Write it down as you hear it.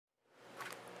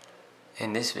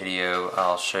In this video,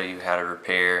 I'll show you how to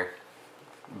repair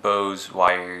Bose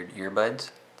wired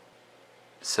earbuds.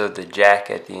 So the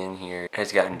jack at the end here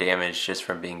has gotten damaged just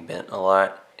from being bent a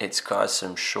lot. It's caused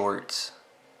some shorts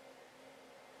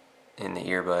in the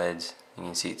earbuds. You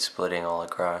can see it splitting all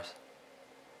across.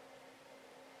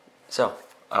 So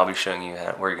I'll be showing you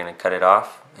how we're going to cut it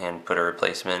off and put a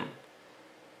replacement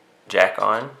jack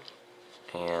on,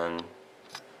 and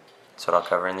that's what I'll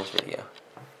cover in this video.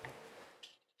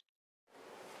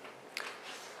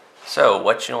 So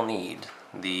what you'll need,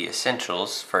 the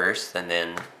essentials first and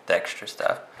then the extra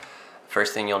stuff.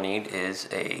 First thing you'll need is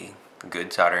a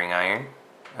good soldering iron.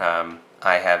 I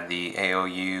have the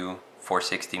Aoyue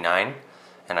 469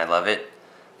 and I love it.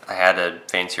 I had a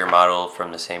fancier model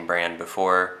from the same brand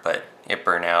before, but it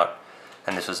burned out,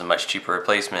 and this was a much cheaper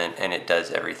replacement, and it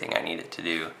does everything I need it to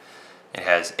do. It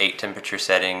has 8 temperature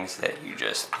settings that you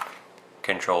just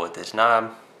control with this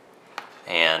knob,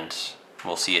 and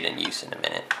we'll see it in use in a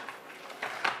minute.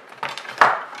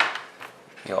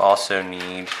 You'll also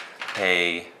need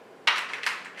a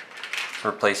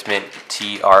replacement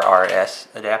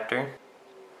TRRS adapter.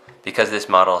 Because this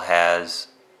model has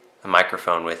a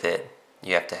microphone with it,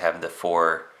 you have to have the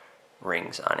 4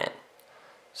 rings on it.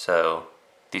 So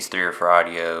these 3 are for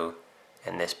audio,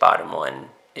 and this bottom one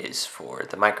is for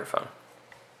the microphone.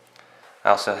 I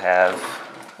also have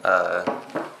a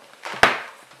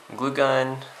glue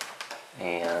gun,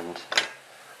 and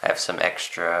I have some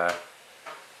extra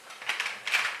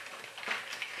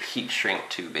heat shrink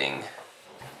tubing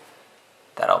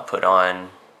that I'll put on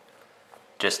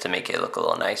just to make it look a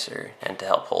little nicer and to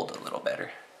help hold a little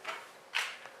better.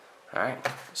 Alright,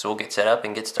 so we'll get set up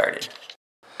and get started.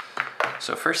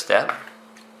 So first step,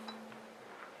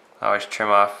 I always trim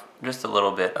off just a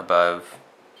little bit above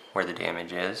where the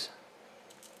damage is,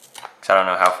 because I don't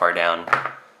know how far down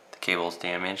the cable's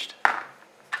damaged.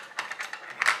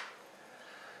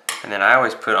 And then I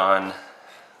always put on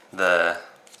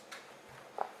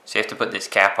so you have to put this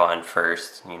cap on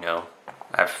first, you know.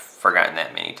 I've forgotten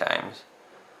that many times.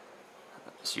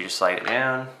 So you just slide it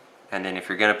down, and then if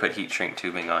you're going to put heat shrink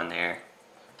tubing on there,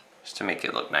 just to make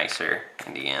it look nicer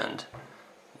in the end,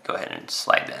 go ahead and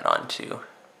slide that on too.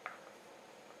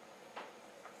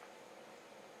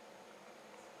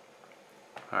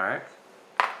 Alright.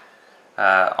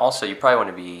 Also, you probably want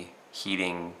to be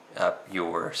heating up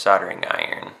your soldering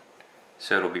iron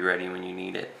so it'll be ready when you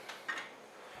need it.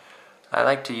 I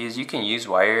like to use, you can use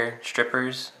wire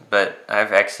strippers, but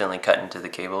I've accidentally cut into the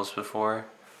cables before,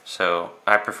 so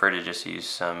I prefer to just use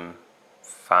some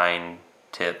fine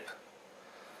tip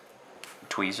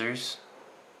tweezers.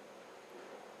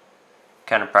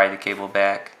 Kind of pry the cable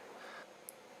back.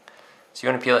 So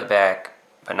you want to peel it back,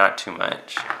 but not too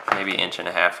much, maybe 1.5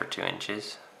 inches or 2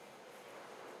 inches.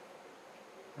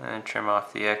 And trim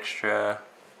off the extra.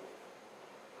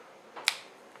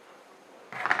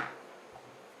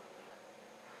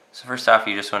 So first off,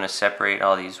 you just want to separate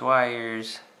all these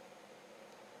wires.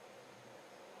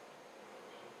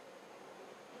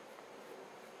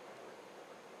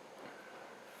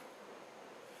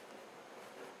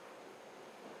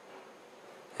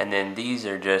 And then these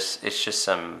are it's just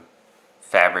some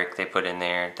fabric they put in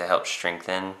there to help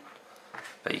strengthen,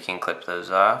 but you can clip those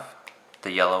off,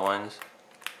 the yellow ones.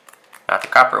 Not the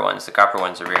copper ones. The copper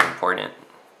ones are very important.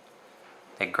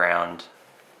 They ground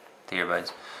the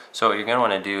earbuds. So what you're going to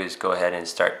want to do is go ahead and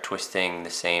start twisting the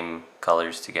same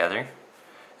colors together.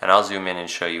 And I'll zoom in and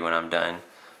show you when I'm done.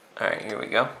 Alright, here we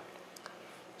go.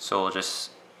 So we'll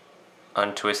just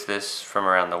untwist this from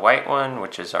around the white one,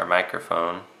 which is our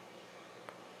microphone.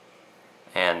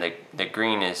 And the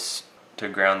green is to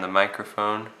ground the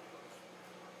microphone.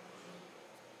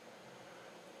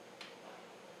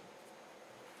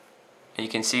 You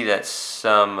can see that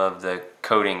some of the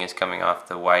coating is coming off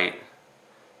the white,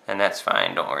 and that's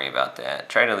fine, don't worry about that.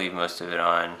 Try to leave most of it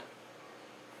on,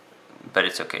 but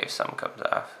it's okay if some comes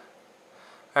off.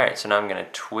 Alright, so now I'm going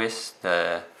to twist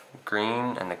the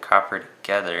green and the copper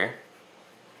together.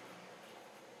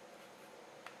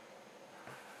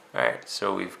 Alright,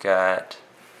 so we've got,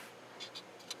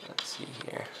 let's see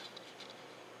here.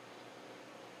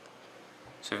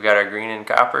 So we've got our green and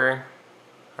copper,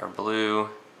 our blue,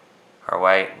 our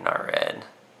white, and our red.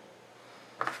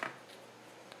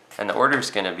 And the order is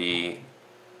going to be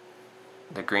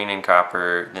the green and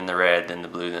copper, then the red, then the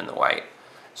blue, then the white.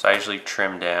 So I usually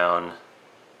trim down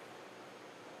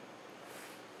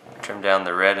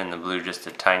the red and the blue just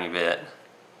a tiny bit,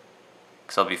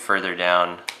 because they'll be further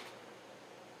down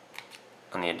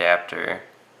on the adapter.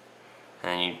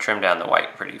 And then you trim down the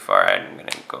white pretty far. I'm going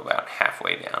to go about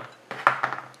halfway down.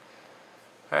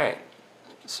 Alright,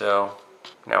 so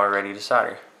now we're ready to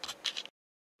solder.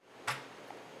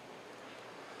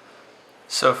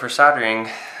 So for soldering,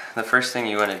 the first thing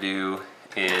you want to do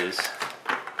is,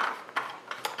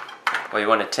 well, you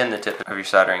want to tin the tip of your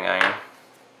soldering iron.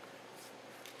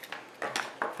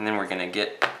 And then we're going to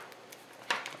get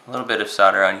a little bit of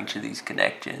solder on each of these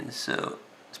connections. So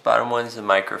this bottom one's the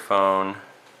microphone.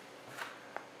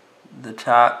 The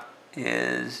top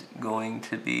is going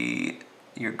to be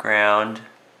your ground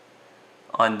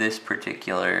on this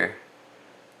particular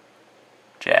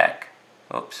jack.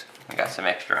 Oops, I got some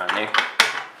extra on there.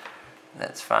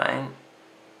 That's fine.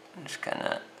 Just kind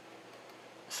of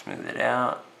smooth it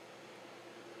out.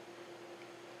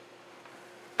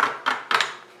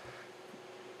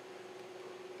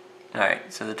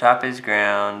 Alright, so the top is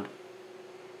ground.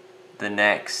 The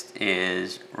next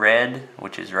is red,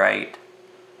 which is right.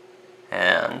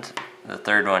 And the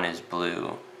third one is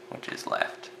blue, which is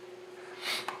left.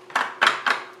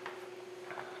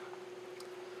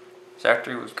 So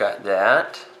after we've got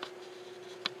that,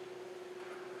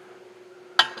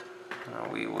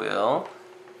 we will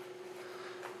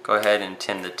go ahead and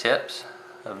tin the tips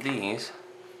of these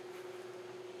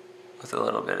with a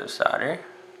little bit of solder.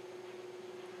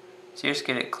 So you just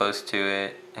get it close to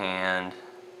it, and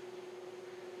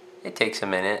it takes a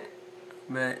minute,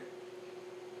 but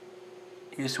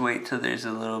you just wait till there's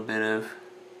a little bit of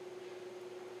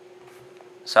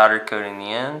solder coating the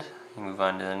end. You move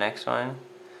on to the next one,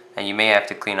 and you may have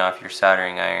to clean off your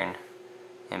soldering iron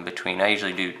in between. I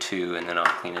usually do 2 and then I'll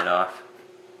clean it off.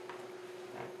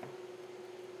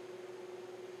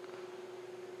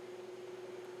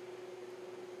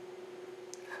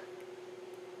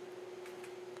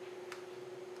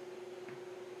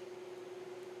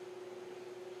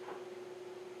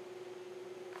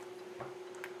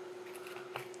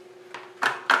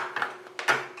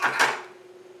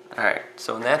 Alright,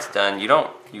 so when that's done,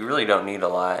 you really don't need a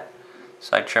lot.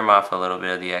 So I trim off a little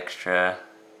bit of the extra.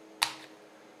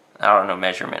 I don't know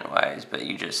measurement wise, but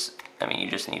you just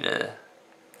need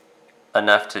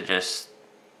enough to just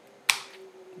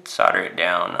solder it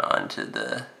down onto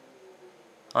the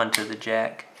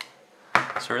jack.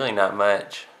 So really not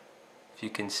much. If you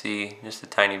can see, just a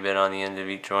tiny bit on the end of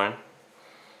each one.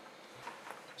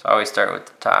 So I always start with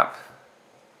the top.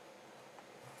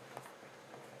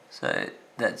 So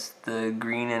that's the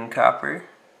green and copper.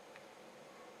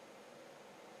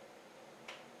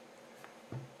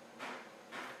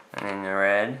 And then the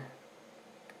red.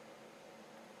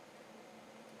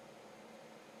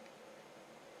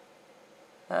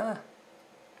 The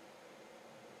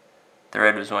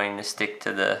red was wanting to stick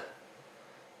to the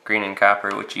green and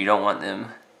copper, which you don't want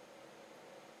them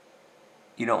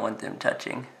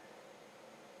touching.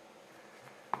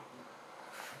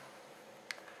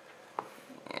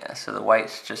 Yeah, so the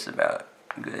white's just about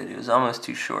good. It was almost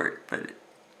too short, but it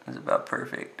was about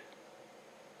perfect.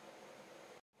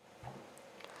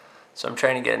 So I'm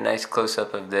trying to get a nice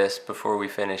close-up of this before we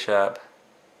finish up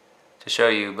to show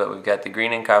you, but we've got the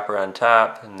green and copper on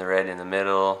top and the red in the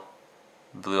middle,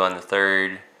 blue on the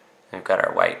third, and we've got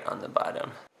our white on the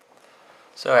bottom.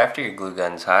 So after your glue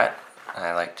gun's hot,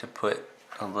 I like to put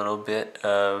a little bit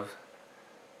of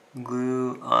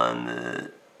glue on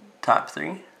the top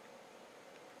 3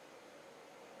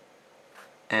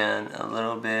 and a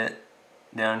little bit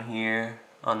down here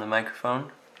on the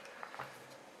microphone.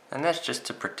 And that's just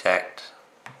to protect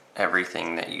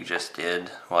everything that you just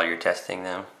did while you're testing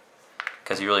them,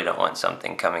 because you really don't want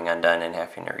something coming undone and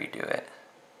having to redo it.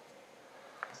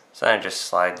 So I just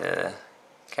slide the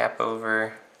cap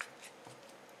over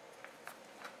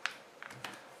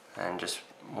and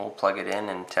we'll plug it in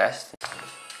and test.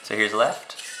 So here's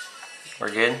left,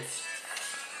 we're good.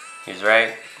 Here's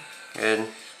right, good.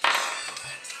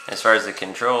 As far as the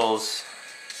controls,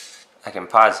 I can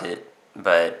pause it,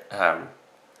 but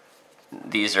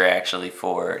these are actually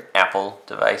for Apple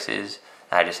devices.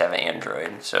 I just have an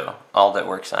Android, so all that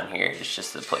works on here is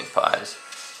just the play pause.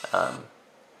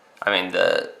 I mean,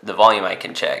 the volume I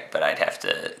can check, but I'd have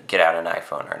to get out an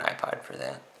iPhone or an iPod for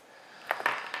that.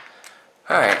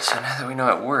 Alright, so now that we know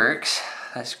it works,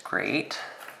 that's great.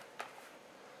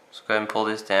 Let's go ahead and pull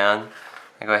this down.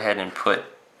 I go ahead and put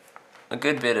a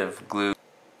good bit of glue.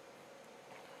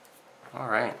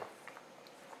 Alright.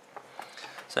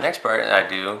 So the next part that I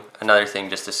do, another thing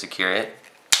just to secure it,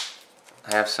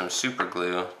 I have some super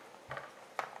glue,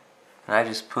 and I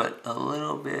just put a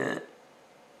little bit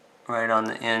right on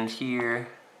the end here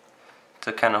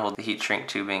to kind of hold the heat shrink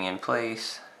tubing in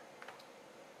place.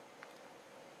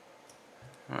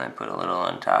 And I put a little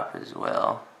on top as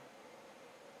well.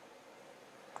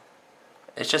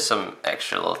 It's just some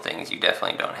extra little things you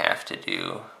definitely don't have to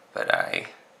do, but I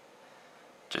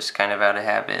just kind of out of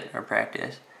habit or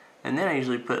practice. And then I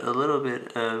usually put a little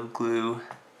bit of glue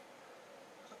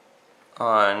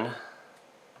on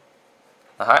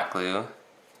the hot glue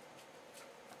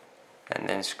and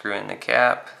then screw in the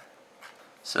cap.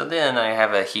 So then I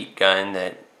have a heat gun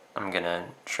that I'm gonna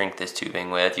shrink this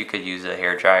tubing with. You could use a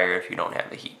hair dryer if you don't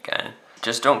have a heat gun.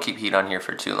 Just don't keep heat on here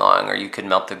for too long or you could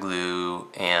melt the glue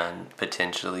and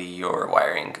potentially your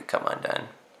wiring could come undone.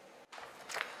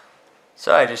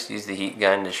 So I just use the heat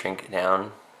gun to shrink it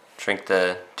down, shrink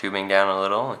the tubing down a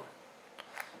little.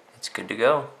 It's good to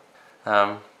go.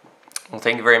 Well,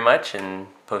 thank you very much, and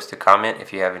post a comment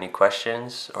if you have any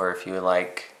questions or if you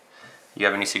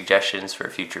have any suggestions for a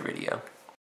future video.